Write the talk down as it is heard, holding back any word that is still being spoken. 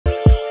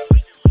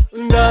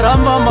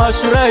Ndaramba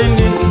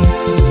mashuraini,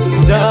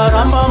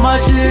 ndaramba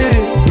mashiri,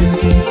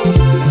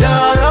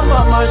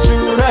 ndaramba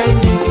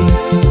mashuraini,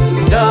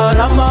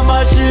 ndaramba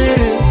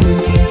mashiri,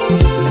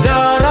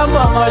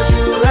 ndaramba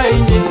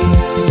mashuraini,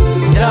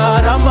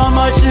 ndaramba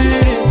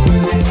mashiri.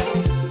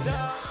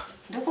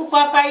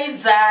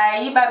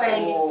 Ndikukwapaidzai baba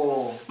imi.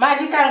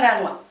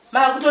 Matikanganwa.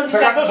 Makutondika.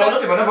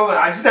 Katozonote bana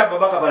baba anjita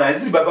baba kabana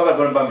azili baba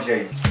kabana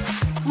bamushaini.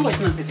 Mbona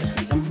tinaseta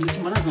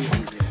chimana zongo.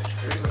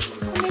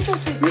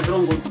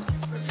 Mezongo.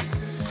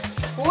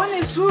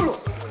 Uone zuro.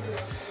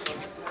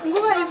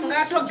 Nguva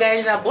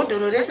ifungatogayira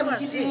bhodhoro rese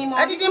muchini.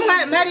 Atiti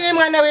mari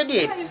yemwana wedu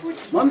ere.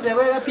 Mamze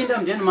wewe apinda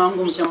mjeni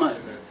mangu mshamari.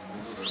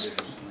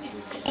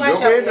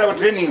 Ndokuenda ku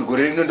training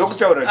gore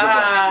ndokutaura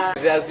chopa.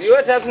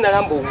 Zviyo tatu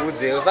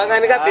ndakambobvudze. Fanga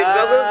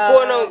ndikapedza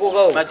kuona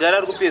ngokawo. Madhara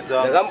ari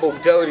kupedza.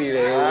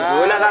 Ndakambokutaurira.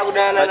 Unoona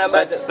kakudana na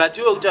bata.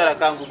 Batiwe kutaura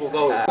kangu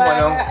kokawo.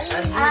 Mwana wangu.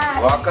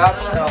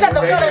 Wakati.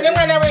 Ndakutaura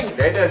nemwana wenyu.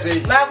 Ndaita sei?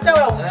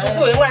 Makutaura utsvuku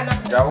hwemwana.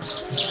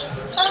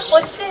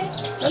 Oche.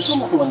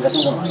 Ndatomufunga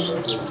ngatongo.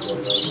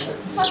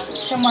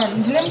 Shamwari,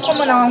 ndine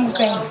mukomana wangu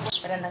kaini.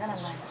 Ndakana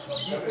mwana.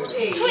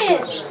 2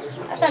 years.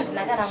 Asante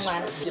ndakana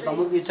mwana.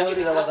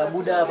 Pamukitaurira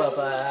vakabuda apa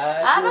pa.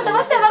 Ava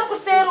ndavasiya vari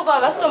kuseruka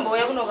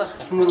vasitomboya kunoka.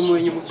 Simuri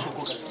mwenyu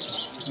mutsvukuka.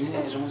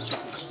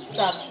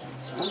 Saka.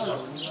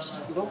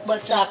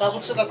 Saka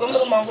kutsuka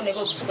kwemurume wangu neko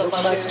kutsuka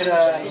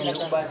Kubatsira.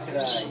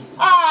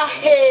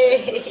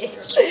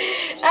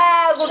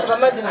 Kunzwa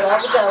madhimbo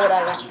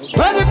akutauraka.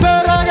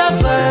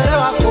 Vandiperekedzere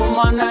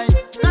vakomana,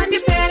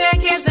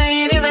 Vandiperekedza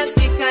here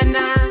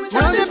vasikana.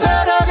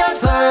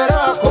 vandiperekedzere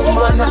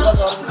vakomana.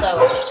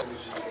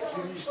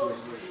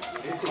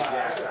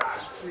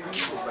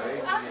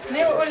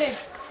 Ne Olex.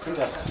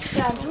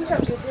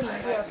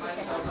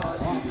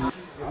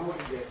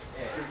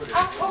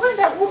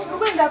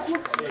 Ukwenda ku.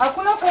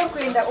 Hakuna kwa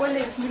kwenda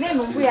Olex, ndine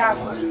nhumbu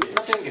yako.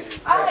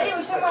 Iyo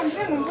shama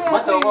ndine nhumbu yako.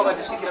 Matawo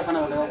wakatishikira pana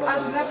wakaba.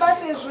 Azvina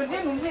basa izvo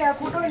ndine nhumbu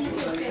yako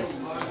ndonitese.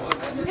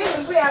 Ndine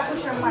nhumbu yako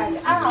shamwari.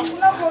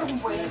 Hakuna kwa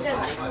kumboenda.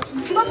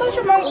 Mama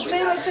chamangu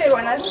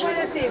tsveiwa nasi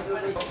kwelese.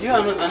 Iyo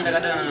anozanda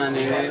kadana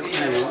newe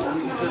ine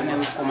mutori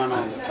nemukomana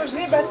wangu.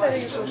 Zvine basa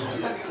reizvozvo.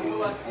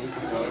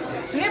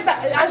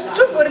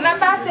 Hazvitobhori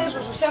nabasa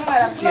izvozvo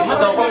shamwari.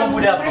 Matawo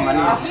kwamubuda apa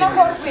maningi. Hakuna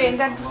kwa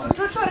kuenda.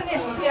 Totori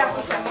nezvimbu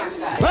yako shamwari.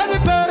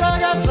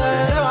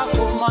 Vandiperekedzere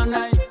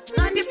vakomana,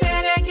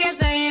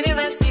 Vandiperekedza here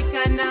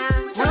vasikana.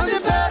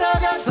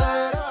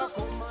 vandiperekedzere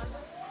vakomana.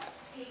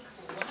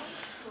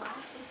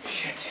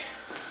 Shit.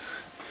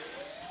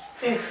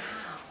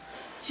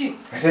 Chi.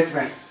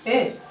 Madhastipani.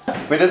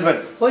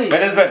 Oi.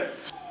 Madhastipani.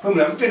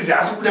 Muna muteri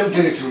asikubuda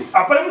muteri tu.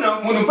 Apana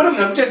munhu pana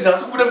muna muteri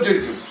asikubuda muteri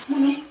tu.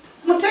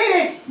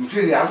 Mutoilet.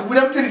 Muteri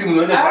asikubuda muteri tu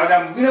munoona pana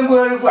mukina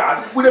ngore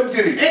asikubuda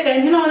muteri. Rega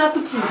ndinoona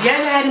kuti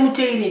ndiani ari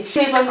mutoilet.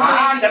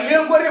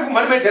 Ndamira ngore refu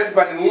mari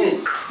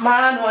Madhastipani.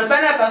 Mano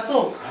pana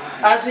paso.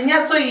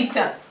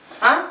 Azvinyatsoita.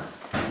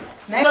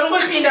 Nai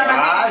vanongopinda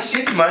manje.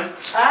 Shit man.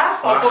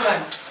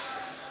 Wakobana.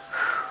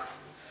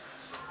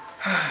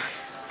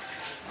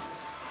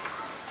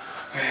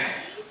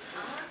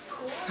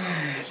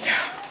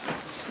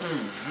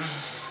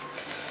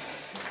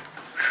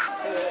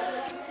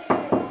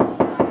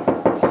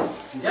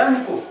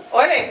 Janiko.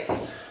 Olex.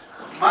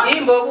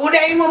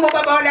 Imbobuda imomo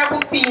baba wada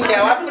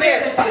kupinda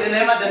wapress.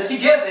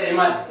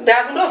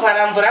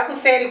 Ndakundovhara mvura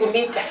kuseri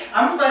kumita.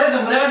 Amufareze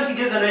mvura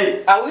vandichigeza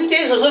naye.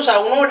 Auite izvozvo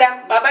zvaunoda.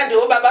 Baba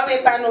ndiwo baba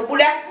vepano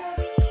buda.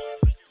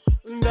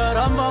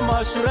 Ndaramba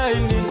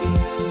mashuraini,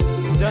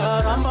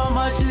 ndaramba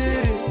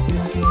mashiri,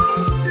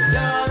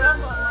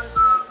 ndaramba mashiri.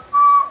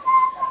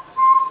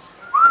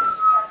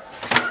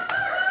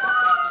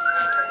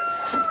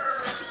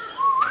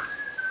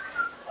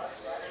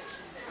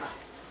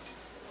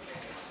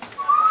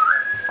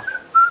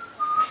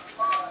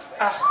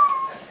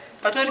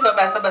 Patori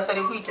basa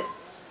rekuita.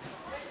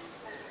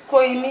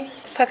 Ko imi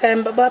saka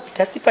baba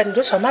Dhastipani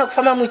ndo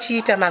zvamakufamba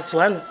muchiita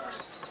mazuva ano.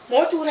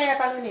 Moti uraya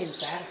pano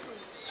nenzara.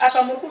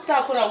 Apa muri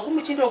kutakura huku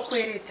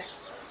muchindokwereta.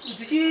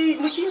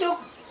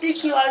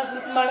 Muchindobikiwa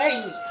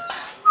maraini.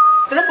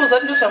 Ndinobvunza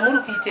kuti ndo zvamuri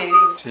kuita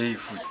here.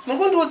 Muri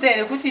kundiudza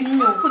here kuti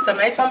mimi huku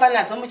dzamaifamba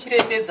nadzo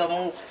muchirembedza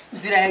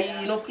munzira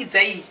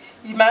inokwidza iyi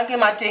mange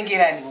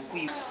matengerani huku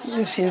ivo.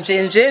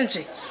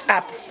 Zvinzvenzenze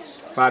apa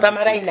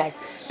pamaraini aya.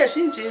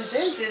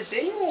 Zvinzvenzenze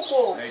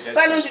zveimuko.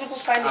 Pano ndiri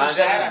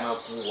kufanira.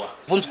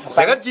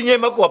 Ndakati chinye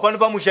makuwa pano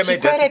pamusha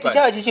Madhastipani.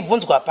 Chava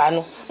chichibvunzwa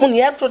pano. Munhu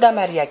yakutoda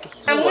mari yake.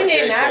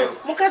 Amune nharo.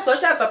 Mukadzi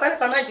washabva pano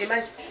pamanje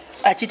manje.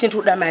 Achiti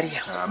ndoda mari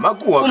yako.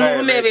 Makuwa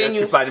murume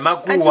venyu.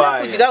 Makuwa.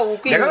 Kudya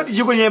huku. Ndakati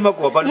chikunye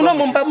makuwa pano.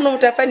 Munomumba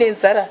munomutafa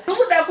nenzara.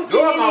 Kuda kuti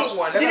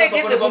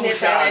ndiregedze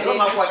kunetsana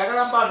neni.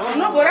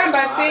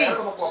 Unogoramba sei?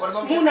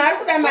 Munhu ari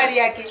kuda mari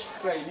yake.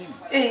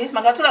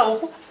 Makatora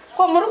huku.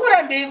 Ko muri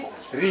kurambeiko?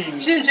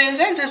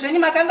 Zvinzvenzenze zvenyu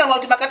makanganwa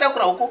kuti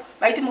makatakura huku.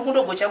 Maiti muri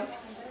kundogocha.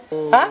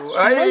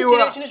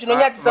 Aiwa.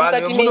 Zvinonyadzisa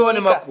mukati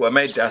menyika. Makuwa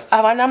Mai Dhastipani.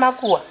 Avana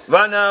makuwa.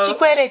 Vana.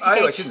 Chikwereti.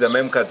 Aiwa chidza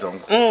mai mukadzi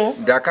wangu.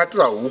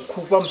 Ndakatora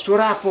huku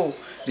pamusoro apo.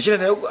 Ndichina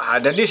nayo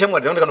handandisha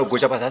mwadzi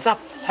ndakanogocha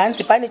pasasapo.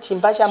 Hanzi pane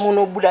chimba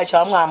chamunobuda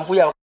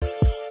chamwambuya.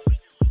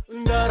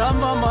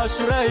 ndaramba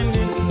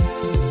mashuraini,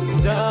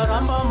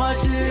 ndaramba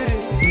mashiri,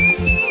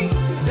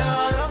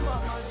 ndaramba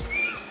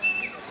mashiri.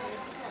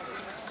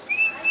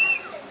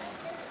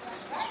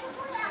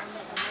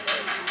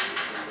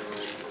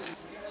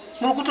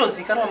 Muri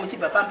kutozikanwa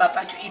muchibva pamba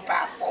pacho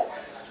ipapo.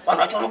 Vanhu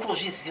vacho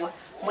vanotozviziva.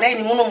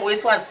 Muraini muno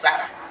muwese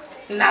wazara.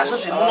 Nazvo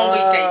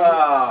zvemunongoita imi.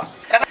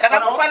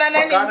 Rakakufanana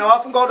nemi. Kana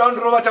wafunga kuda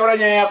kundirova taura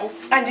nyaya yako.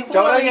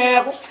 Taura nyaya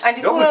yako.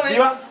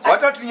 Ndokuziva.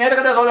 Watati nyaya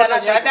yakada zaura kana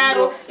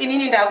zvadaro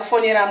inini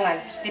ndakufonera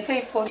mwana.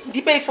 Ndipei foni.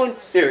 Ndipei foni.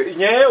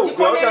 Nyaya yeuku.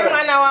 Ndifonera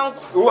mwana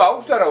wangu.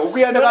 Haukutaura huku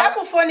yanda. Ndoda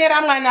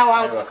kufonera mwana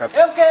wangu.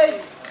 Okay.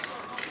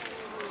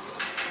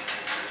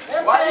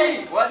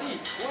 Wadi.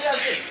 Uya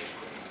se.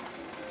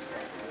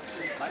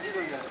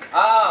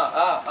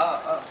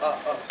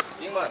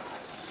 Ingmar.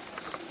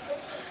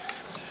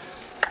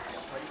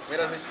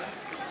 Mira se.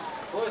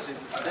 Hoje,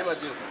 sema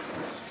Deus.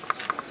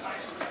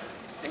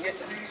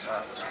 Singeta.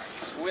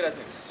 Uya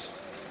se.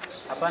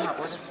 Hapana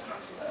kote.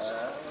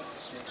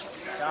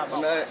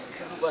 Na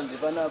sisi kwanza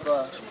bana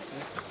hapa.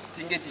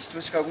 Tingeti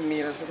chitosvika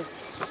kumira saka.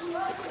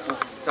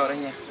 Taura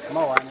nyaya.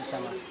 Mawana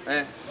shama.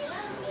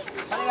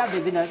 Pana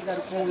baby na sika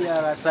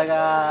kuya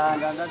saka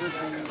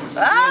ndangatoti.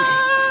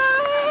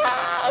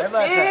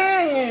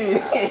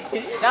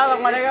 Chava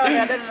mwanaka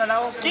unadada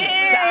nao.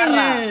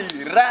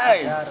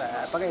 Right.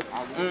 Pakai.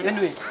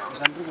 Anyway,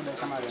 usanduri kuda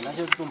shama leo.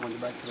 Nasho tutombo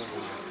ndibatsira.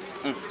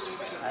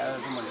 Ayo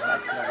tutombo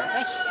ndibatsira.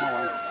 Eish,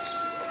 mawana.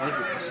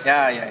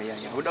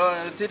 Ya. Uda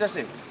tuita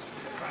same.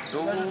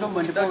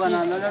 Tutombo ndipoka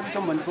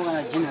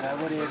na jina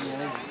rako rezi.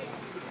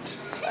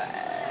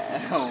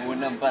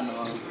 Una mpano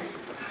wangu.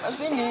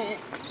 Asini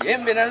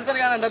yembe nansari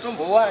kana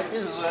ndatombowa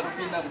izvo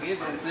zarupinda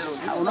mugego nsero.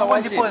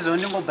 Unawandipozo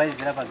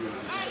ndingobhaizira pabili.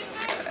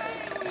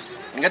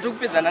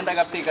 Ngatukupedzana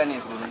ndakapfeka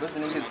nezo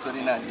ndodzinenge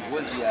zitori nazo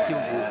ngozi ya.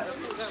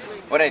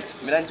 Alright,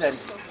 mira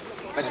ntarisa.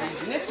 But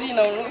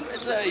dzine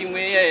unoita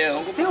imwe yaya.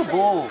 Still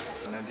bo.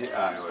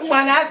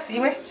 Mwana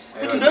aziwe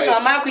kuti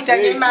ndozvamava kuita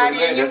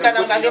nemari yenyu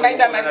kana mukange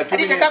maita mari.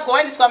 Ati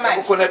takagowaniswa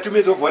mari.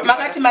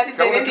 Makati mari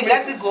dzerendi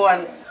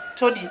ngadzigowanwa.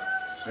 Todi.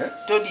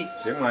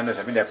 Semwana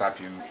zvapinda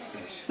papi.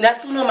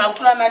 Nhasi uno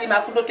makutora mari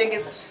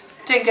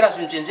makundotengera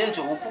zvinhu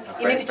zvenjenje huku.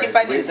 Ini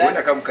ndichifanidza.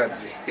 Wena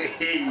kamukadzi.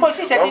 Ko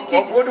chii chatiti?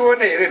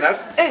 Wakuona here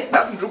nhasi?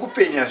 Nhasi ndiri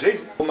kupenya zve.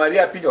 Mari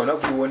yapinda una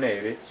kuiona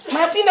here?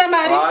 Mapinda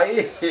mari?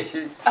 Ai.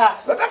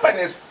 Tatamba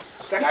nesu.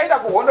 Takaenda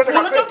kuhondo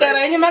takapedza. Munotogara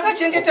yenyu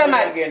makachengeta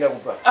mari? Takaenda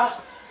kupa.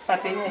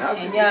 Mapenya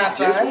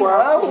chinyapa. Jesu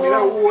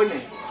wakumira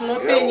uone.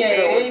 Munopenya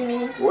here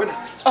imi? Ona.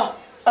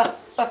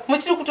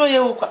 Muchiri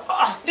kutoyeuka.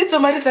 Ndidzo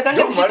mari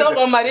dzakanga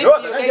dzichitaurwa mumaredhiyo.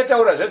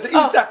 Ndakataura zvati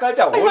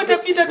isakata hondo.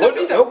 Topinda.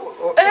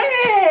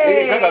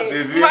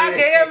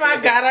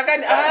 Magara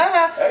kani.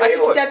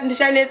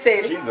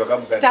 Ndichanetseri.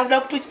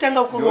 Takuda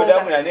kutochitanga kuronga.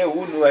 Ndoda muna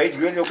nehunhu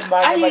haidyiwe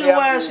nekumanya.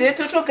 Aiwa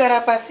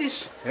totogara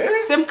pasizvo.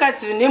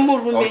 Semukadzi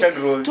nemurume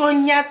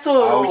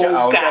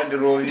tonyatsoronga.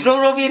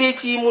 Ndinorovere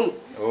chii munhu.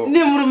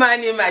 Nemurume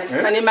ane mari.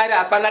 Ane mari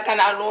hapana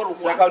kana anorwa.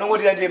 Saka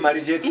unongodira ndiye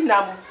mari chete.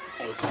 Inamo.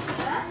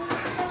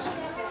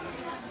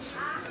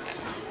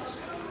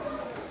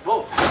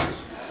 Bo.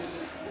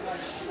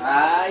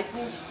 Ai.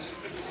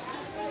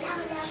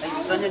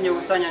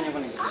 Usanyanye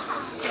kuni.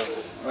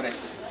 Alright.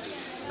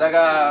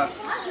 Saka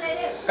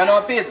kana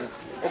wapedza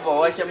obva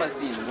wacha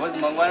masini ngozi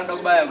mangwana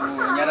ndakubaya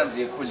kunyara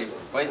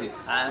dzekulesi waizi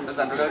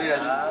ndozandodaurira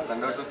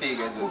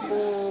zandotopfeka izvozvo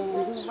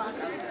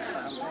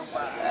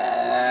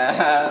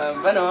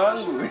bana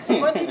wangu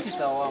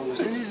Watitisa wangu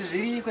zvinizvi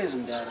zviri kwezvo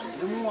ndara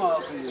ndiri mumwe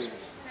wako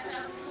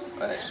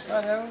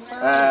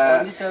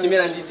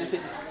chimira nditise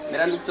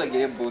mira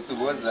ndikutsvagire bhutsu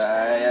goza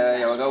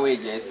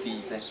yawakaweja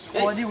yesikuita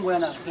kodi nguva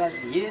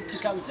nazviklazi yeti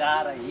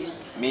kamjara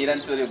yeti mira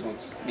nditore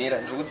bhutsu mira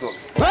ndikudzoka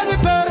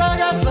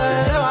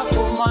Vandiperekedzere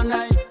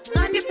vakomana.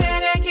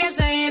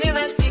 Vandiperekedza here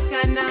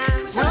vasikana.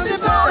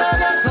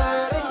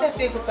 Toita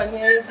sei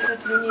kupanyaya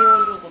yekuti niniwo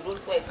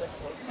ndozondoswa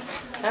ikaswa.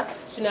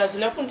 Zvinhu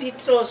hazvina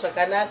kundiitirawo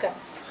zvakanaka.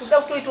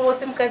 Kuda kutoitawo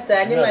semukadzi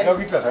ane mari.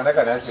 Ndakuita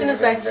zvakanaka nhasi. Zvinhu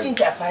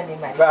zvachinja pane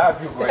mari.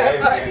 Bapi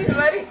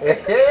mari.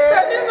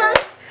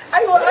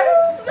 Aiwa.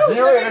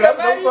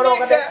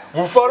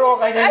 Mufaro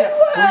wakanyanya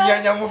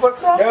kunyanya mufaro.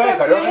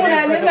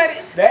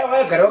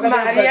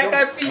 Mari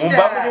yakapinda.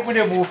 Mumba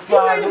kune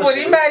mufaro.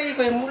 Muri mari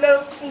iko imuda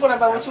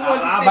kungoramba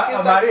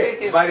uchingondisekesa.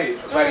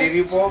 Mari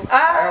iripo.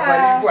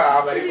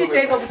 Mari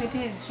iripo kuti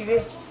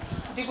tizive.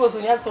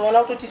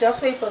 Ndikozonyatsoona kuti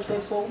tikaswaipa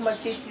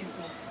kumachechizo.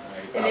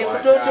 Ene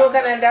kutoto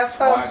kana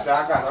ndafa.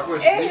 Wataka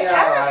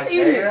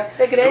zakuzviya.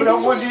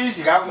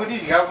 Unongondidya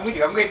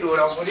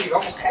mwedora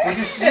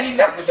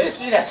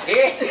kundisina.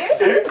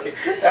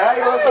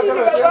 Ai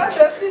wasakara.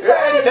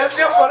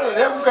 Ndafika pano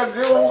ndakukadzi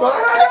wangu.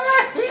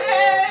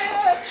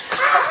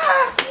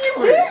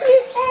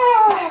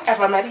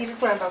 Apa mari iri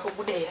kuramba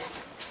kubudera.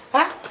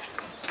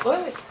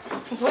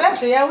 Mvura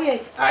zveyauya.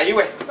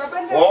 Aiwe.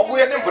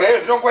 Wakuya nemvura iyo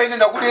zvinongwa ine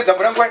ndakudedza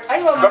mvura ngwai.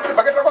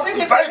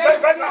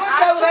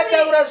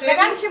 Taura zve.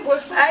 Aiwa.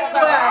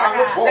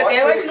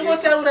 Ndakaiwa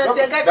chingotaura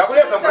chakati.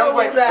 Ndakudedza mvura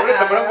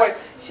ngwai.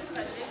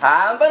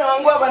 Mbana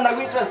wangu apa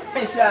ndakuitira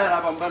special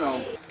apa mbana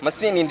wangu.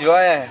 Masini ndio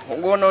haya.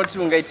 Ungoona kuti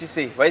ungaiti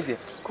sei, waize?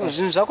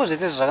 Zvinhu zvako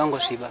zvese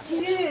zvakangosviba.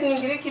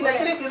 Ningirikina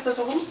cherekedzo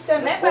chokumusikana.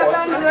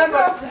 Nepapa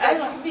unoamba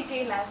kubika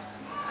ina.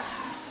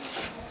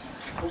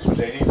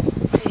 Ukudai.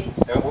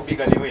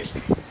 Yakubika niwe.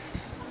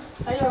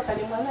 Aiwa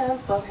kani mwana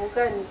anzwa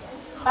vukani.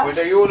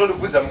 Kwenda iwe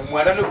unondibvunza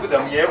mwana unondibvunza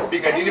munyaya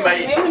yekubika ndini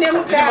mai. Mune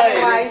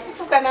mutana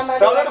isisu kana mari.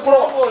 Sauna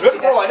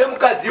ndikurowa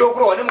nemukadzi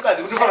yokurowa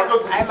nemukadzi kuti ufana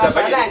kutobvunza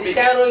bajeti.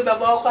 Ndicharo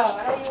baba wako.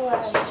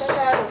 Aiwa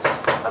ndicharo.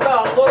 Baba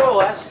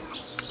wangorowa.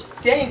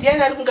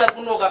 Ndiani ari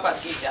kungakunoka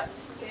pagita.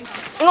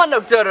 Ngona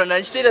kutaura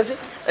nachitoita sei?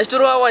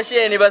 Achitorowa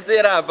washeni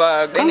basera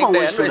apa.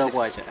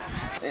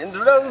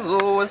 Ndoda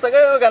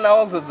kuzosaka kana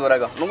wakuzodzora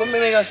ka.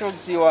 Nongomemeka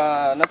shoti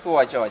wa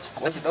natsowacha wacha.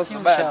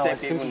 Wasimbisa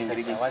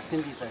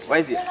wasimbisa.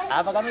 Waizi?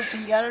 Apa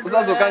kanosvika.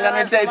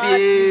 Usazokangana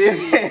type.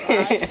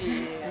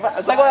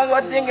 Saka wangu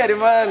watenga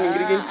rimani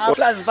ngiriki.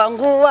 Plus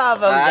panguva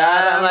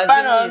pamdara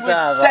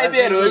masimbisa.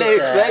 Type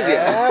Rolex waizi?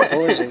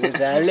 Bozhe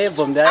kuti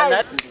alepo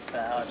mdara.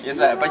 Yes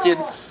sir,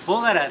 pachedu.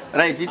 Bongaras.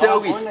 Right, ita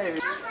ubi.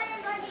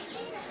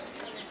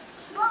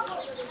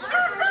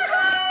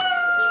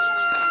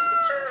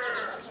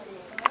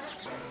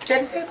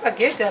 Tense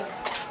pageta.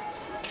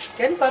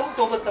 Ten paru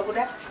kokotsa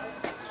kuda.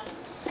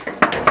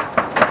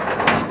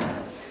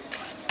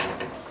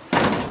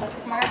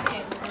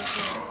 Maki.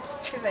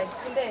 Chibai.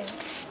 Inde.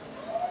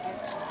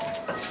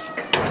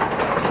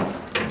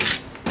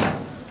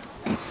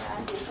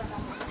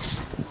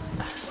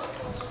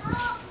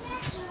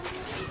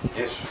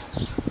 Yes.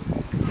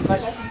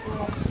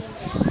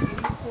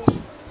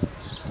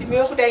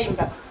 Timiwe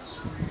kudaimba.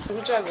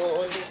 Kutsvaga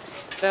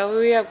Olex.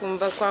 Zvauya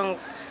kumba kwangu.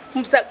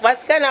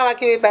 Vasikana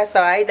vake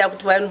vebasa vaida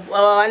kuti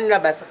vawanira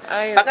basa.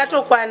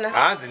 Vakatokwana.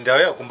 Hanzi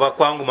ndauya kumba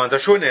kwangu manza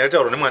shona here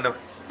tauro nemwana.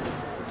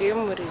 Ndiye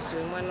muridzi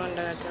wemwana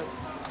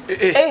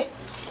wandakataura.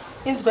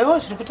 Inzwa ivo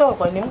zviri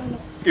kutaurwa nemwana.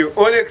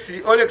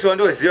 Olex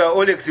wandoziva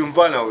Olex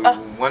mufana uyu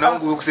mwana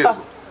wangu wekuseko.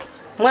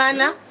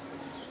 Mwana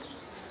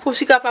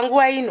kusvika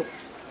panguva ino.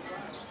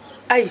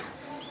 Ai.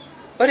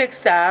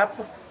 Olex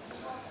haapo.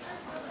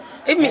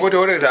 Ngoti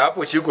Olex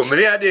haapo chiko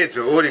mire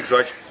adedzo Olex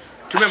wacho.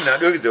 Tume mna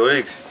adokidze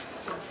Olex.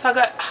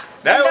 Saka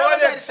dai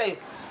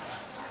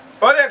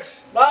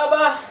Olex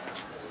Baba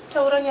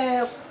taura nyaya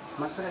yako.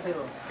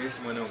 Masekasero. Yes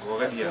mwanangu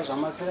wakadiya.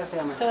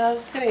 Zvamasekasera mwana.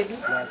 Taskredi.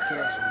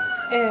 Yaskera.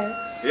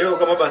 Yeo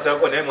kama basa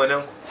yako naye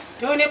mwanangu.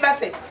 Ndione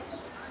basa.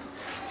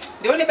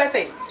 Ndione basa.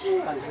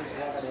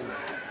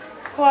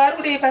 Ko ari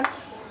kudipa.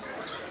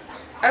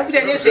 Ari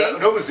kuita nezvei?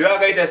 Ndo muziva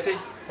akaita sei?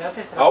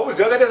 Au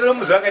muziva akaita sei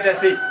muziva akaita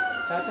sei?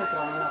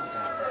 Tapesera mwana kuti.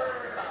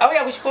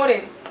 Auya kuchikoro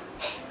ere?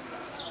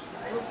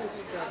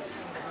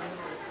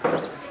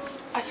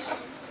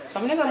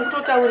 Pamunenge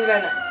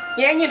mukutotaurirana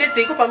nyaya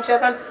nyendedzeiko pamusha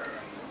pano?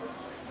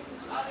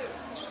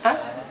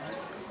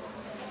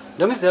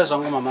 Ndomuziva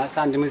zvangu mama asi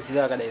handimuzivi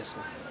akadai so.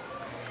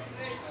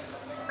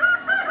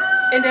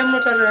 Ende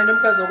munotaurirana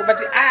nemukadzi wako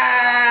bati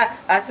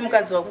asi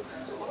mukadzi wako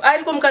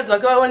ariko mukadzi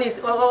wake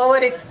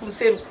waOlex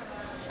kuseru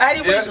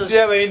ariko izvozvo.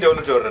 Siya vaenda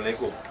unotaurira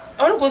naiko.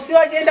 Unogosiwa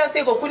wachienda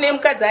seko kune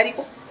mukadzi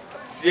ariko.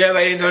 Siya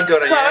vaenda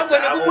unotaura nyaya.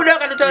 Kwavangone kubuda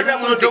wakandotaurira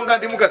munhu. Unotonga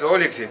ndi mukadzi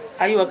waOlex.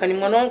 Aiwa kani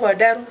mwana wangu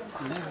adaro.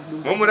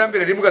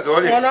 Mumurambire ndi mukadzi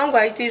waOlex. Mwana wangu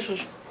aite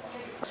izvozvo.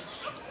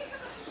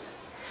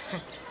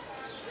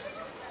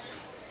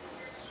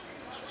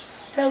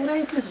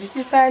 Taurai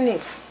tizwisisane.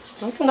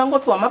 Nokuti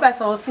ungangopiwa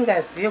mabasa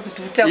usingazive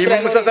kuti utaura. Imi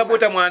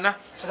musasapota mwana.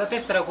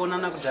 Takapesera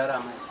kuonana kudhara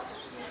mai.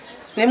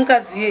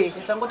 Nemukadzi yeye.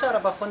 Tangotaura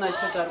pafoni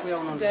achitoti ari kuya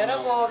unondo. Kudhara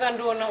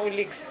kwawakandiona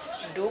Olex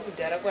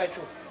ndokudhara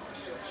kwacho.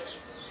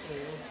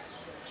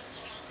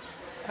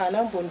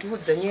 Kana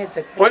mbondiudza nyaya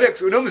dzake.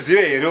 Olex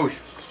unomuziva here uyu?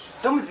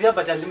 Ndomuziva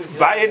but handimuziva.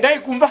 Ba endai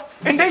kumba.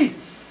 Endai.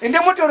 Ende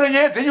motaura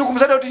nyaya dzenyu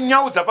kumusada kuti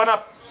nyaudza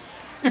panapa.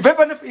 Ibve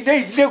panapa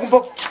endai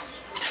kumba.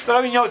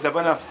 Sara nyaudza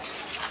panapa.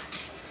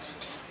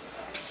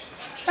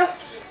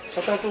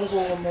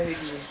 Zvakatongoma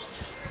vedu.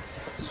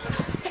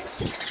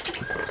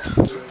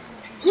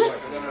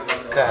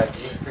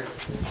 Kati.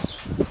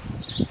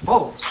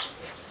 Oh.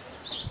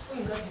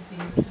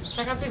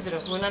 Takapedzera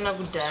kuonana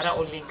kudhara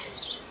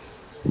Olex.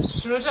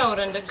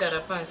 Tinotaura ndagara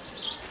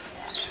pasi.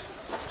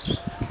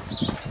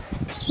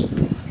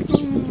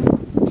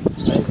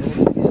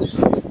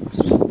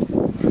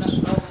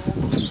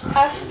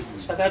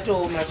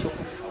 Zvakatoma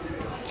choko.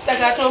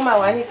 Takatoma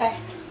wanika.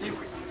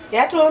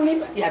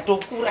 Yatomimba,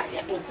 yatokura.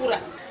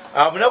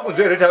 Hamuna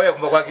kunzwa here tauya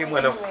kumba kwake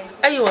mwana.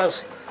 Aiwa,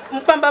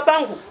 mupamba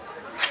pangu.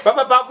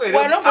 Baba pako here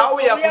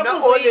auya kuna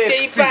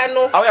Olex.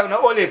 Auya kuna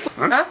Olex.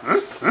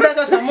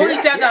 Saka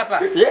zvamuita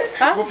kapa.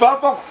 Kufa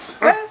pako.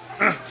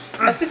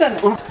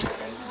 Asikana.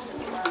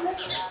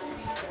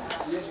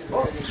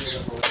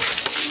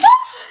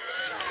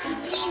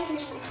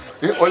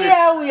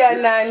 Iya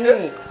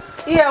nani?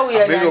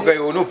 Beno kai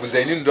unobvunza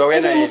inini ndo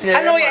auya naye.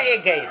 Anouya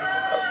ega ere.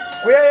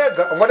 Kuya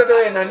ega, ungada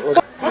auya nani?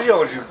 Kusha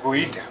kuti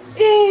kuita.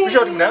 Kusha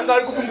kuti mnanga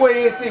ari kupingwa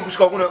yese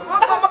kusvika kuna.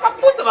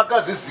 Makapusa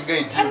vakadzi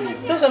zingaiti.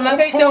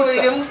 Ndozvamangaita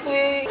ere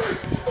muswe.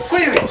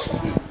 Kuiwe.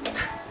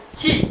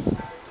 Chi.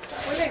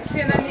 Olex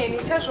yena neni.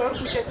 neni chazvauri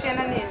kuita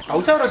siyana neni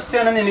hautaura kuti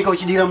siyana neni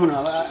kauchidira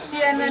munhu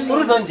siyana neni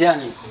urizo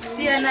ndiani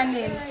siyana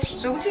neni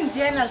zvokuti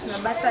ndiani hazvina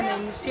basa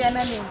neni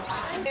siyana neni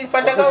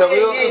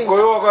ndakauya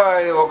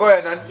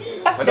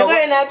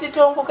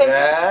titongo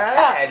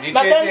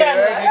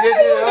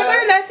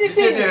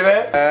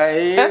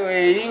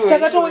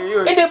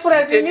ende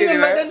purazimime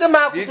magenge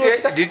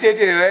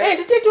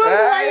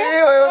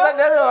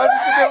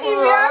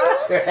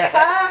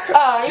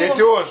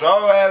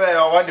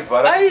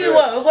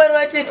aiwa ukwari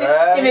watete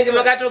imenge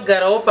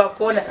makatogarawo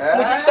pakona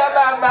muchitya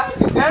baba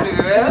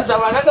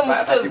zvamange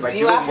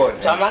muchitoziva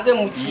zvamange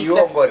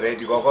muchiita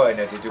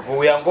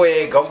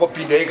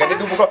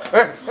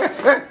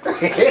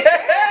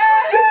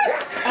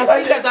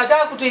asinga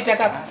zvatava kutoita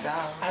kabasa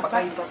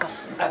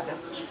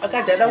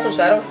akadzi ada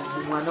kuzvara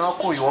mwana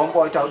wako uyu wanga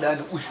waita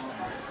udani ushu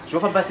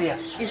zvofamba seya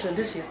izvo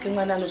ndizvike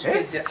mwana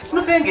anozvipedzera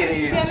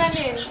unopengerera siyana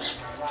neni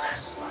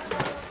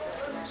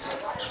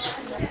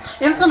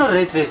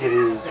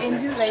emusanoreitiretirei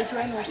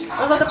endizvaitwa noti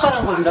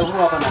asatapara ngozi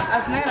ndakurowa pana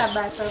hazvina kana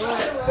basa ro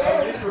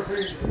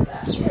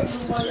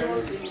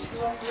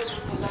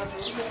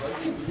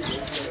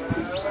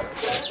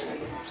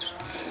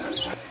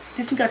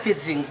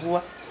tisingapedzi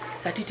nguva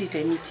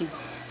ngatitoitai meeting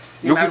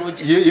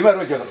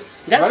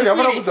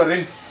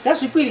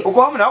ngazvikwire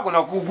uko munhu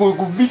agona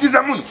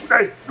kubikisa munhu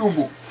kudai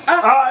dumbu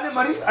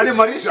ane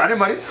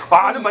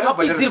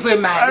mariidzirwe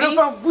mari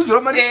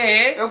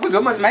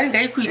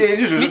ngaikwire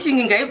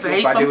meeting ngaibva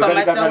yaitwa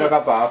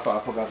mupamatauro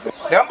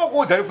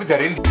ndambokuudza rikudza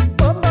rendi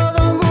baba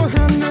vangu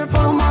hende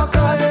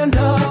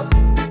pamakaenda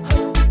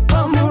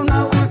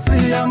hamuna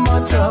kusiya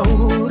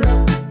mataura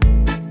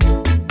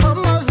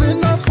hama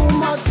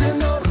zinopfuma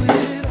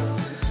dzinorwira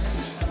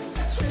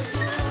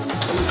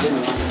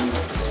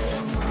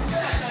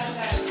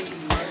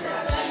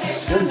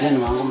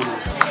ndeni wangu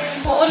mwana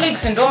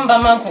Olex ndomba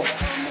mako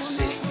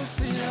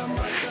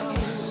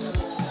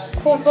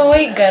kopa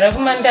waigara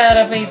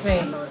kumandara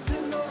paipai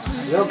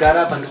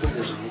yogara apa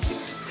ndikudze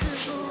zvinoitika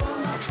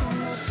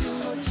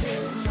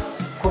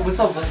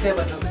kubvisabva sei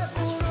pato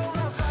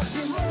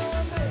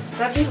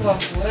dzapirwa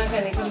mvura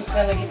kaneke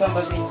musikana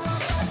kepamba penyu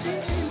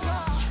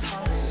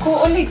ko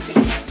Olex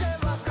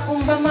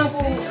kumba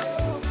mako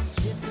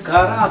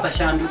gara apa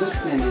shandu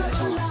kuextendera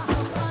shamwa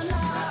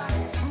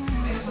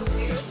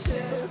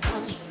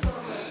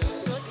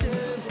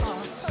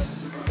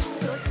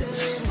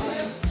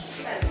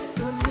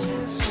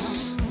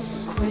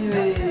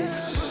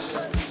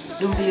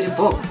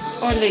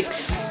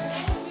Olex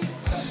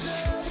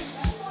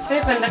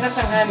pepa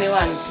ndakasangana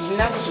nevanhu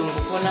ndina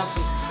kuzombopona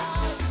futi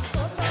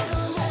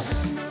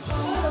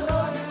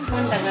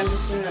ndanga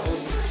ndisina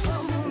Olex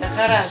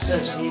ndakarasa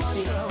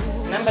zvese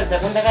namba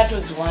dzako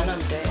ndakatodziwana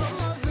mudhaya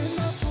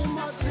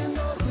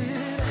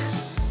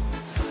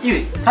iwe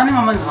pane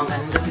mamanzi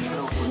mangani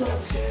ndapesera kufunda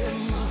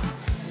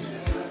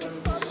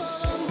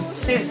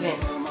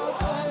 7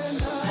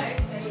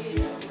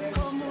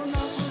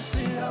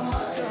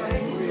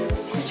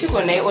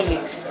 kuchigonai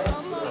Olex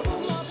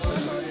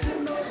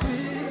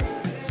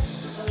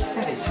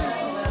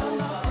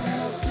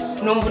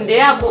nombunde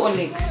yako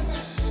Olex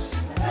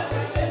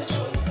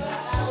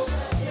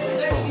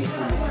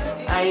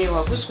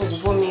aiwa kusiko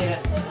kupomera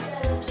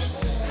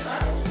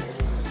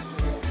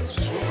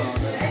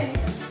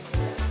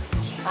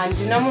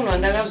handina munhu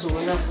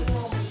wandakazoona futi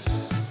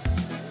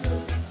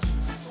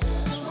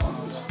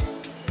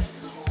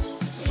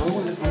zvangu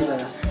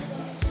ndibvunza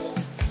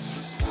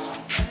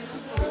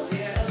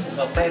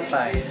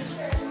vapaipai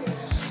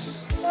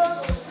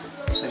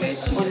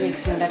zvakaiti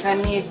Olex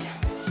ndakaneta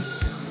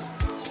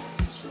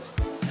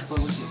saka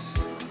kuti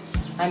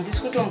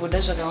handisi kutomboda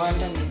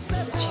zvakawanda nesi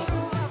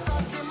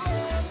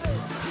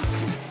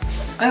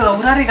aiwa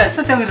urarika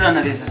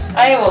zisatawirirana vezvizvo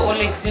aiwa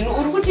Olex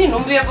uri kuti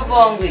nhumbu yapapa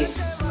wangu here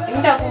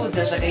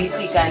ndakuudza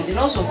zvakaitika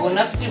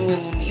ndinozombona futi mwe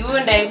munhu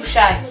iwe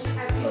ndaikushaya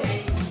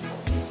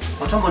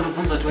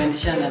watombondibvunza kuti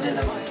waindishanda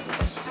ndaenda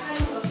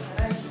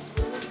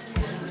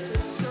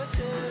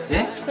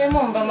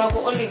kwemumba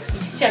mako Olex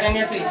chii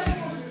chakanyatsoitika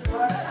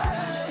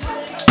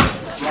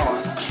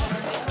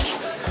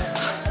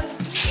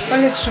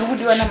Olex zviri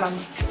kudiwa namama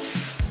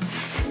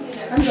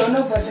hanzi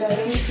unobhadhara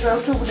remisira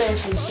kuti kuda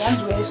izvezvi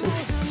hanziwa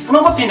izvezvi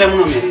unongopinda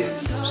munomerera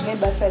zvine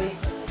basa rei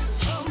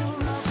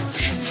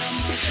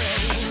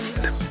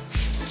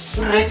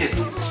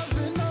urireitiri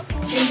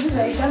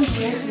endizaita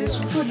hanziwa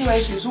izvezvi utodiwa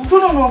izvezvi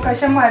utononoka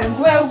shamwari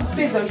nguva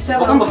yakupedza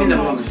wakambopinda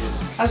munomerera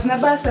hazvina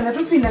basa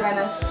ndatopinda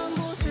kana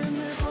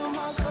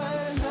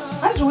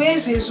hanziwa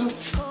izvezvi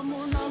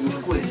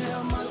ndikuri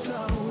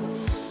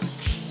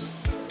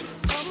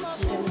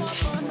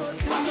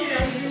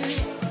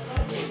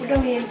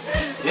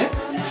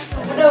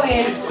kuda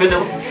uende kwenda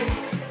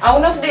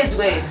hauna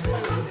kudedzwa here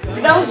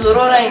kuda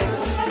kuzorora ini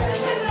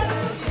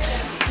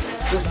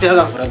tosi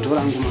akavhura dho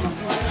rangu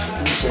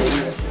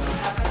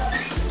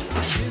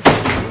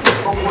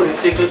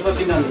respect kuti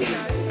vapinda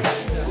mhezi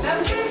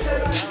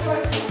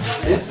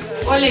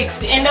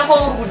Olex enda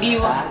kwauri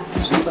kudiwa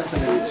zvine basa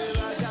rei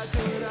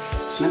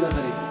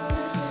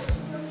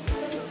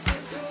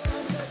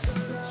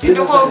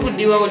enda kwauri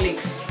kudiwa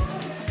Olex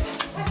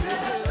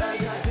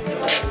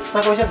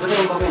Saka uchadzokera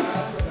kumba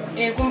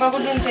kwenu? Kumba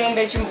kuti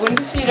ndichaenda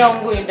chimbondisira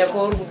ungoenda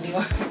kwauri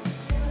kudiwa.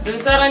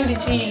 Ndosara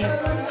ndichi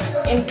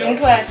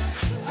don't watch.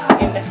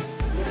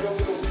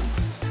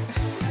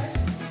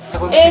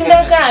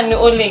 Enda kani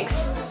Olex.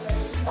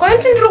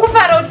 Kwanti ndiri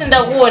kufara kuti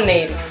ndakuona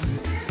here.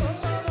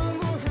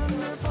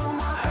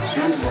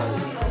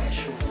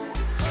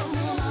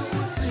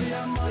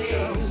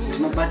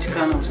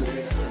 Tinobatikana kuti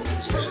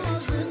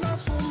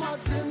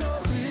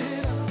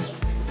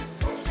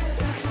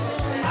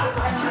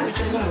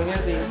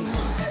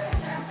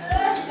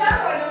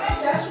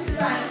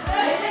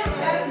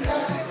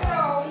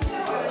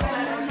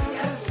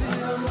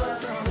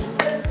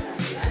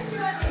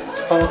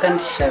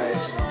pawakandishavira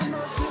chikuti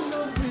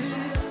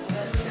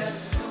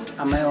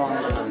amai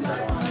wangu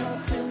namzara wangu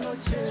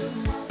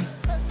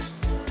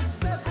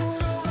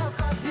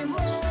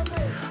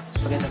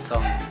wakaenda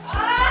tsaona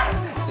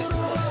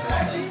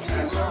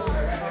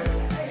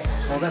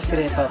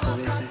wakafira ipapo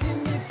vese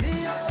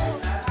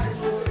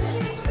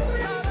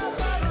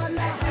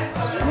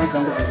hama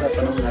dzangu dzese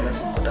hapana munhu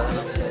akazomboda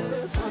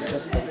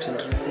kutarisa kuti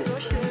ndiri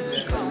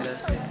kukamira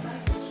sei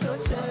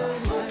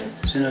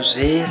zvinhu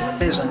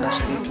zvese zvanga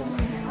zviripo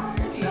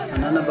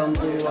anana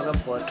banguru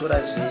vakabva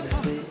vatora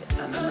zvese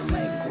anana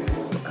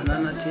maiguru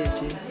anana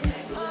tete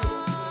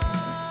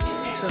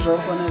izvo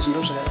zvauri kuona izvi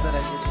ndo zvakasara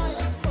chete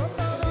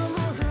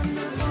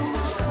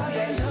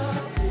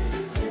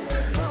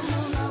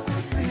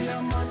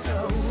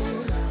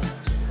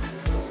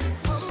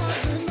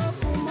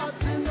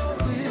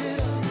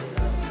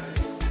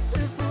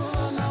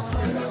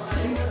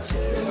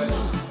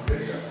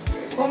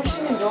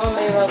Komshini ndo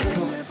wamai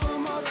vako.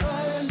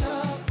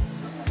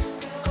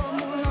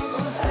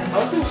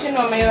 Hausi mushini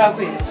wamai vako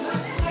here?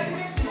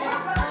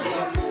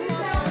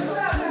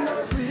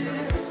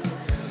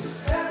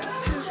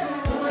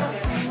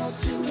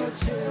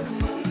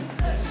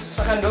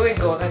 Saka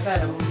ndowega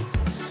wakasara munhu.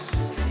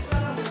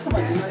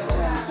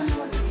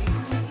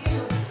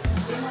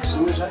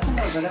 zvimwe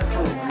zvatinga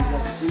zvakatorwa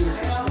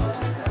ndikazvitengesa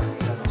zvinotenga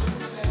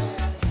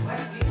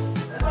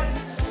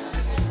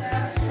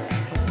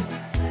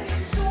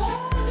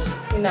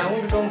Ina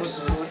hangu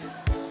ndombozorora.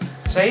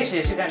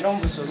 Zvaizvezvi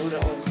kandombozorora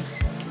ongo.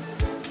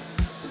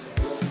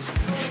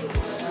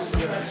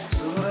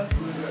 kuzorora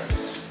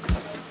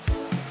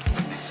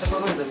saka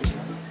unoza kuti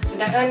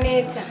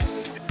Ndakaneta.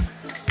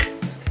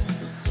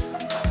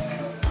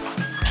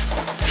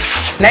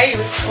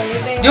 Naiwe.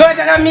 Ndiwe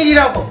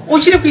takamirirako.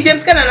 Uchiri kuita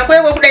musikana nako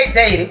yewe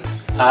kudaidza here?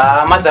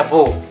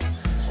 madhapo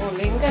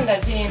Olenga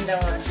ndatienda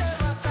wana.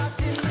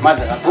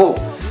 madhapo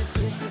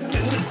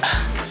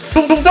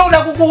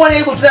Ndikutoda kukuona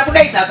iko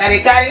tirakudaidza kare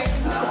kare.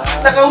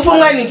 Saka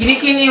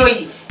utomwaningirikini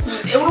iyoyi.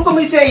 Uri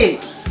kumuisa yeye.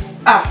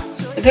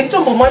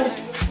 Zekutombo mwana.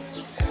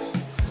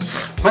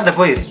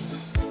 madhapo here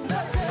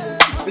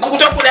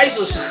Ndikutokuda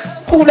izvozvi.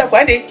 Kuda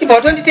kwande chibva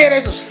utonditeera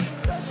izvozvi.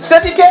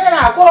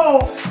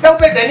 Totiteerako.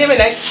 Ndakupedza newe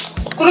nai.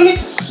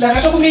 Kurumidza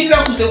ndakatokumirira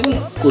kunze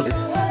kuno.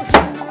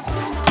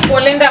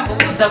 Ole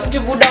ndambokudza kuti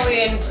buda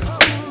uende.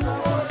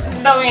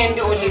 Buda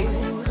uende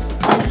Olex.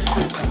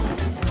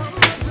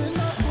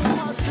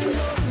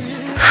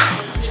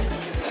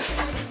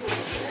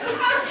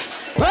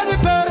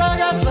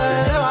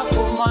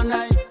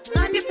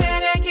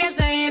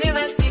 Nondiperekedza here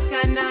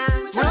vasikana.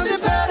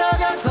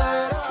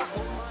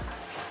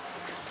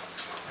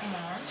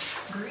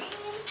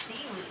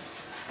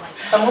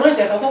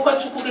 Kamuroja kako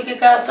katsvukukeke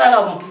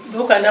kasara mu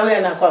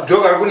ndokandauya nako.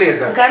 Ndoka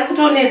rakunetsa. Ngari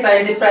kutonetsa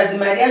ende prize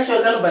mari yacho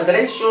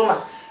yakanobhadhara shoma.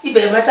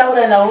 Ibve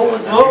mataura nawo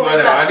ndo.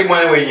 Handi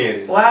mwana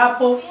wenyere.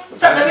 Wapo.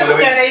 Uchagara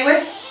kugara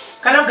iwe?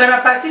 Kana kugara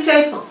pasi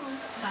chaipo?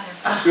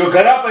 Yo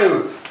garapa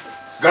yo.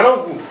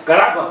 Garoku,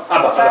 garapa,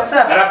 aba.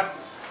 Pasa. Garapa.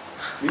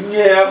 Inye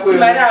yako.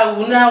 Mara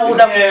una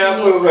uda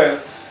kusimuka.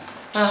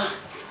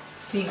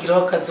 Tigira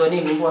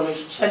wakadzone nhumbu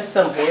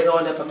vanoshandisa mvura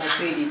yakawanda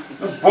pamacredits.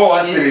 Bo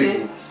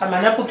asiri.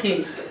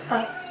 Amanapukeni.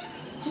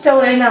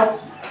 Chitaurai nawo.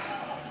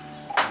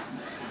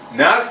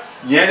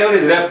 Nas, nyenda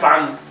unezira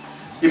pan.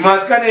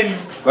 Imaskana imi.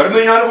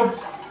 Varumenyara ku.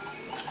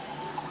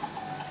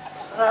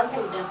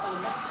 Vakuda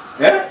pamba.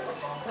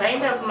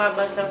 Vaenda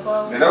kumabasa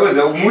kwavo.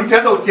 Ndakuza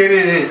umutasa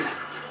utereresa.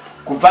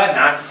 Kubva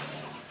nhasi.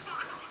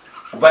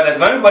 Kubva nhasi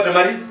mari kubata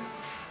mari?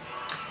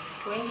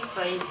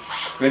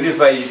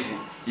 25.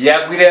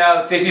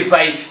 Yakwira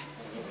 35.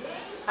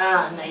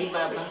 Nai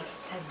baba.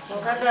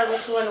 Wakada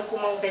rushuwa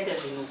nokuma ukaita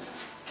zvinhu.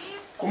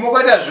 Kuma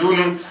ukaita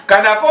zvinhu.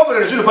 Kana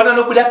akomborera zvinhu pano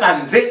anobuda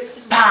panze.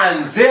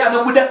 Panze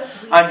anobuda.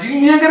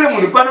 Handinyengere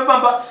munhu pano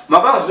pamba.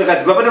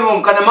 Makazvakadzipa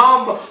pane kana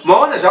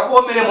maona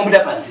zvakuomere mobuda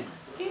panze.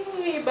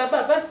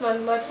 Baba basi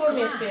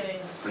matuomesere.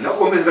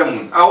 Ndakuomesera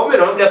munhu.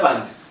 Aomera anobuda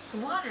panze.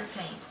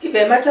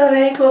 Ibve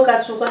mataura iko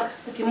katsvuka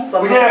kuti mubva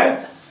kunyanya.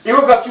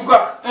 Iwe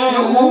katsvuka.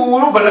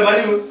 Unobhadhara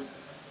mari iwe.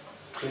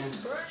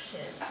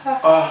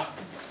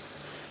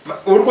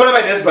 Uri kuona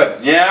Mai Dhastipani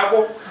nyaya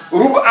yako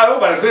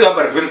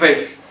arobhadhara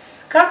 25.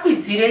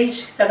 Kakwidzire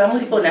izvi saka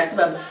muripo nhasi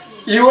baba.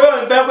 Iwe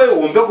imba yako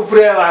ihombe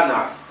kupfuura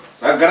yavana.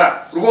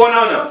 Vagara. Uri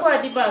kuona ona?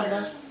 Kwadi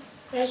baba.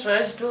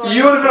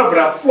 Iwe unofanira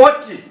kubhadhara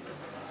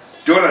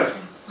 $40.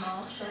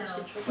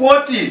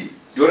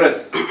 $40.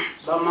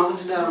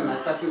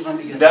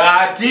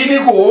 ndatini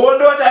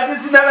kuhondo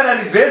tatisina kana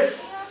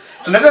reverse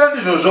tinatata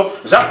ndizvozvo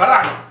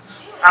zvabharana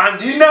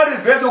handina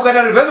reverse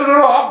ukaita reverse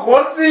unorova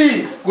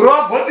gotsi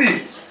kurova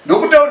gotsi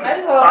ndokutaura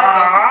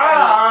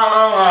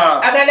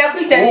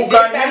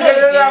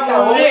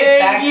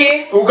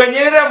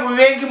ukanyerera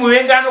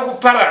muvengi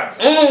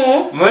anokuparadza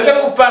muvengi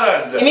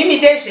anokuparadza imi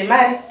mitai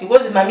zvemari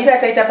because mamira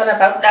taita pana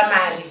pakuda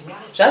mari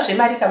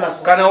zvazvemari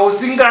kamazuva kana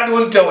usingadi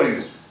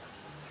wonditaurira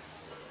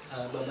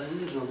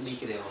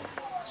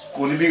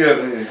kunibikira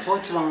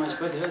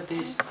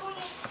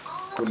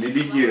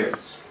kunibikira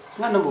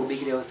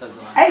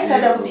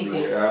aisada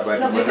kubikira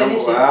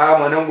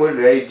mwanangu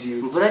right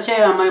mvura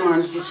chaiyo amai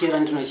munondichera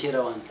ndinochera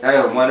wangu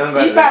aiwa mwanangu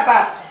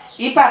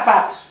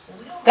ipapa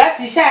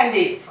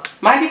gadzishandedzi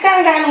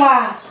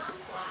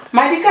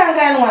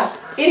mandikanganwa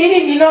inini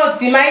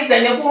ndinodzimaidza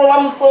nekurova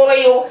musoro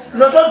iwo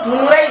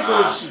ndinotodhunura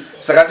izvozvi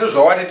saka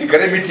ndozvawati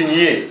tigare meeting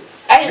iye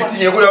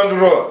meeting yekuda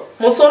kundirova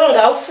musoro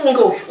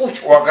ngaufunge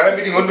uchu wagara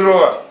meeting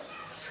ondirova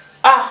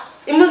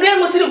imungere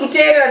musiri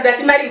kuteerera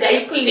ndati mari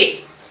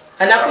ngaikwire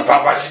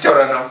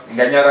vachitaurana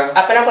ndanyarana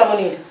hapana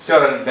kwamunoenda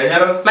taurana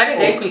ndanyarana mari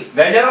ngaikwire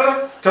ndanyarana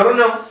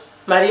taurana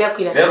mari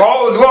yakwira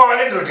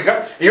ndiwawalendrod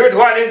iwe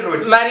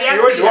ndiwawalendrod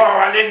iwe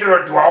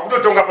ndiwawalendrod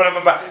wakutotonga pana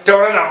baba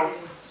taura navo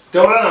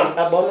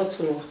baba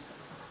unotsunwa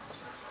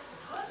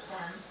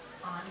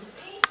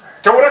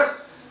taura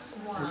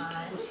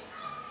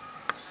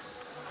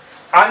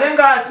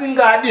anenge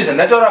asingadi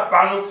zvandataura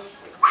pano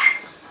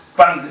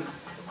panze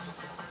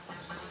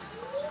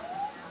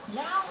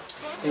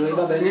ewe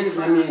baba inini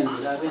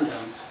ndinamienzi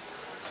ndapendamo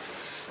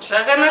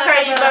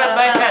zvakanaka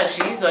ibaba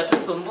tazvinzwa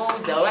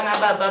tozomboudza vana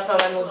baba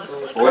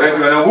pavanodzoka orati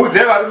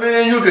vanaudze varume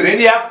venyu kuti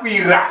reni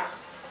yakwira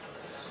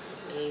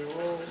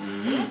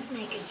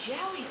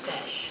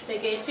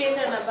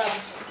tienda nababa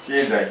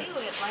chiendai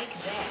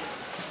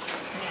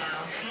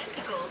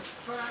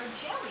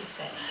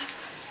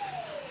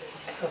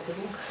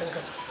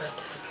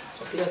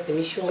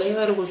mishonga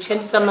ivari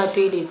kushandisa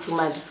matoireti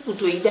mandisi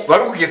kutoida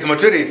vari kugeza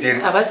matoireti here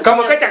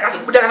kamwe kachi akasi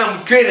kubuda kana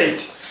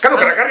mutoireti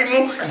kanogara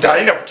karimo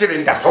ndaenda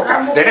kutoireti ndadzoka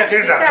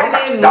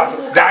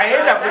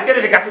ndaenda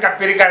kutoireti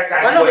kasikaperi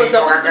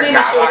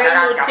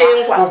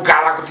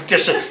kugara kuti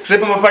teshe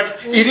sepama pacho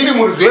inini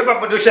muruzi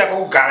wepamba ndoshaya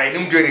pakugara ini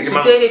mutoireti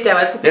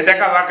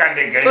ndakavaka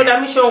ndegatoda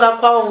mishonga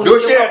kwavo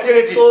ndoshaya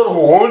toireti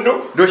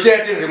kuhondo ndoshaya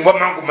toireti nguva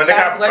mangu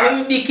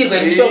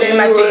mandakabikirwa mishonga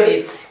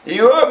yematoireti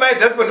iwe Mai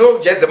Dhastipani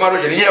ndokujaidza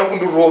marozha nenyaya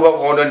yekundirova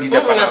kwaona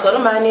ndiita panazvaro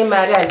maane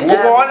mari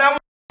ukaona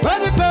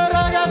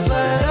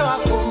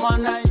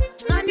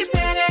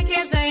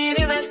Nandiperekedza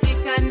here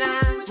vasikana.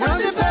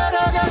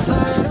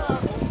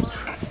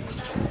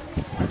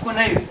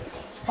 kuna iwe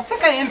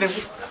wapfeka hembe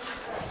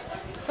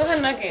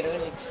kwakanaka here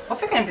Alex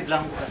wapfeka hembe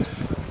dzangu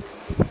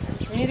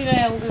mirira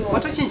yangu iwo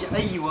watochinja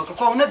aiwa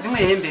kwa una dzimwe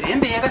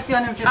hembe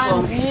yakasiyana nemufeso wangu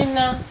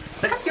andina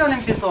dzakasiyana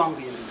nemufeso wangu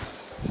hembe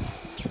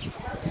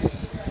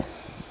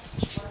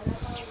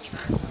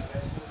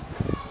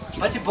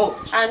pachibo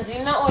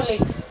andina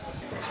Alex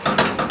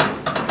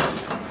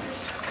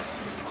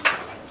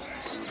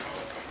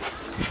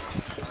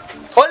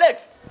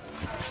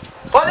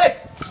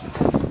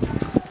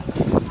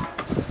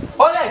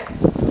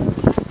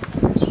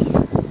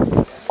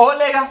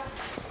Olega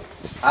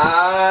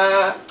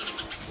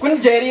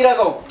kundijairira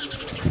kau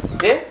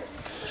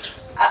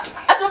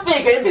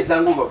atopfeka hembe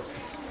dzangu kau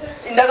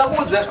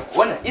ndakakuudza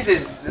ona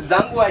izvezvi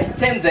dzangu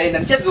 10 dzaenda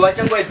muchedzi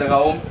wachangu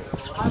dzakaoma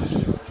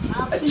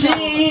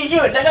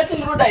iwe ndakati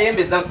ndinoda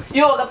hembe dzangu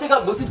iwe wakapfeka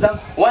bhusi dzangu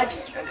wachi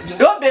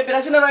ndobhebhe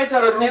rachina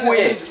raitaura riri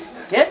kuuya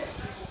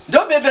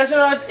ndobhebhe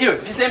rachina raita iwe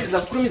bvisa hembe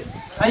dzangu kurumidza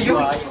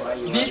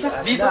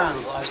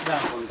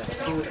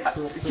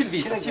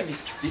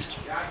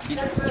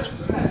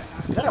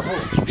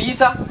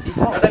visa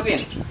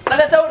atakuenda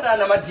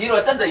takataurirana madhiro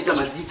atadzaita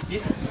madhiro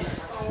visa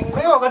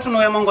kwaiwa wakati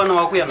unouya mangwana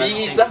wakuya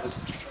visa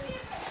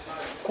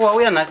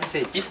kuwauya nhasi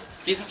sei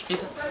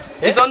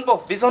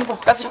visa onpo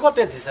kasi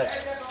chakwapedzisa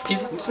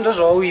nditi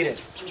ndozvawawire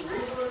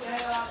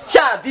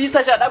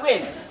visa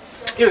dakuenda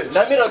iwe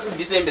ndamira kuti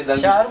visa hembe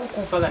dzangu chaari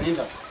kukupa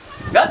kanenda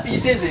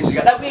ngabvise zvezvi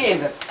kada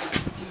kuenda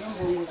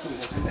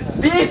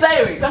visa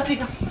iwe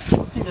kasika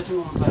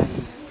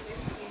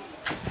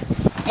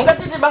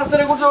mungatiti basa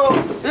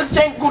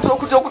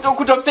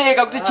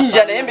rekutopfeka kuti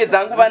chinja nehembe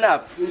dzangu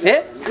panapa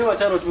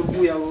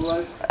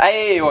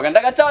aiwa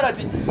ndakataura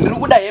kuti ndiri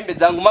kuda hembe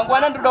dzangu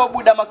mangwana ndoda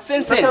kubuda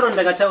makusenseni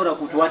ndakataura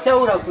kuti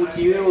wataura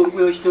kuti iwewe uri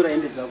kuuya uchitora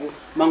hembe dzako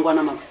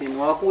mangwana makuseni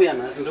wakuuya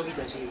nhasi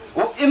ndokuita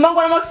sei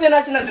mangwana makuseni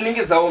achina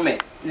dzinenge dzaome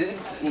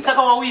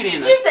saka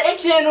wawirena chiita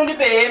action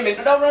undipe hembe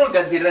ndoda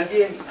kunogadzirira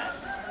ndiende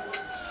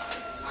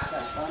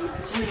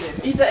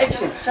ita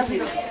action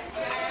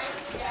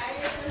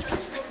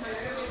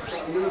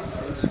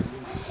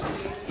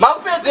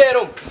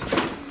makupedzero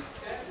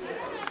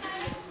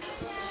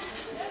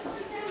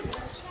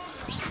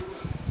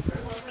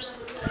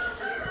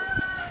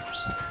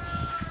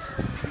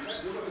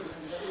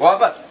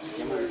wapa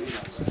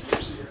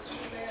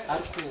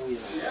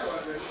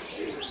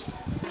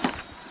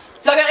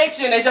taka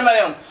action eshamari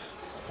yangu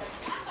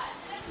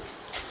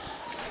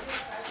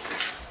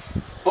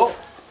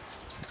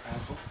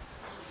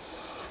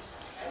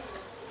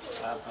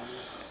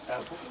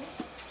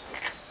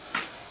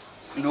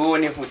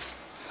Ndoone futi.